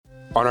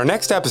On our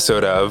next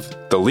episode of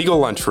The Legal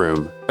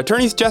Lunchroom,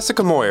 attorneys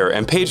Jessica Moyer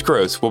and Paige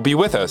Gross will be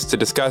with us to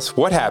discuss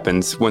what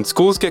happens when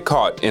schools get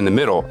caught in the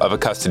middle of a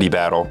custody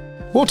battle.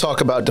 We'll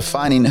talk about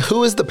defining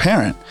who is the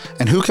parent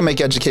and who can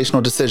make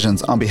educational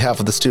decisions on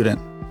behalf of the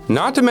student.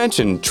 Not to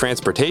mention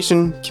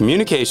transportation,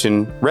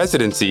 communication,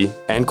 residency,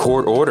 and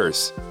court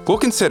orders. We'll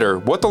consider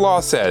what the law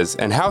says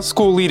and how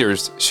school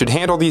leaders should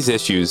handle these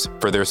issues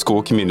for their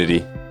school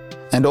community.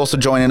 And also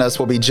joining us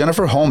will be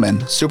Jennifer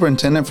Holman,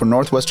 Superintendent for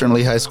Northwestern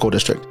Lehigh School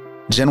District.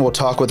 Jen will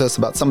talk with us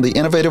about some of the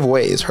innovative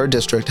ways her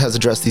district has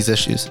addressed these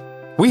issues.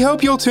 We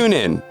hope you'll tune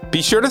in.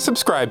 Be sure to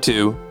subscribe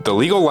to The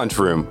Legal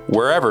Lunchroom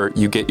wherever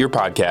you get your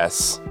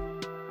podcasts.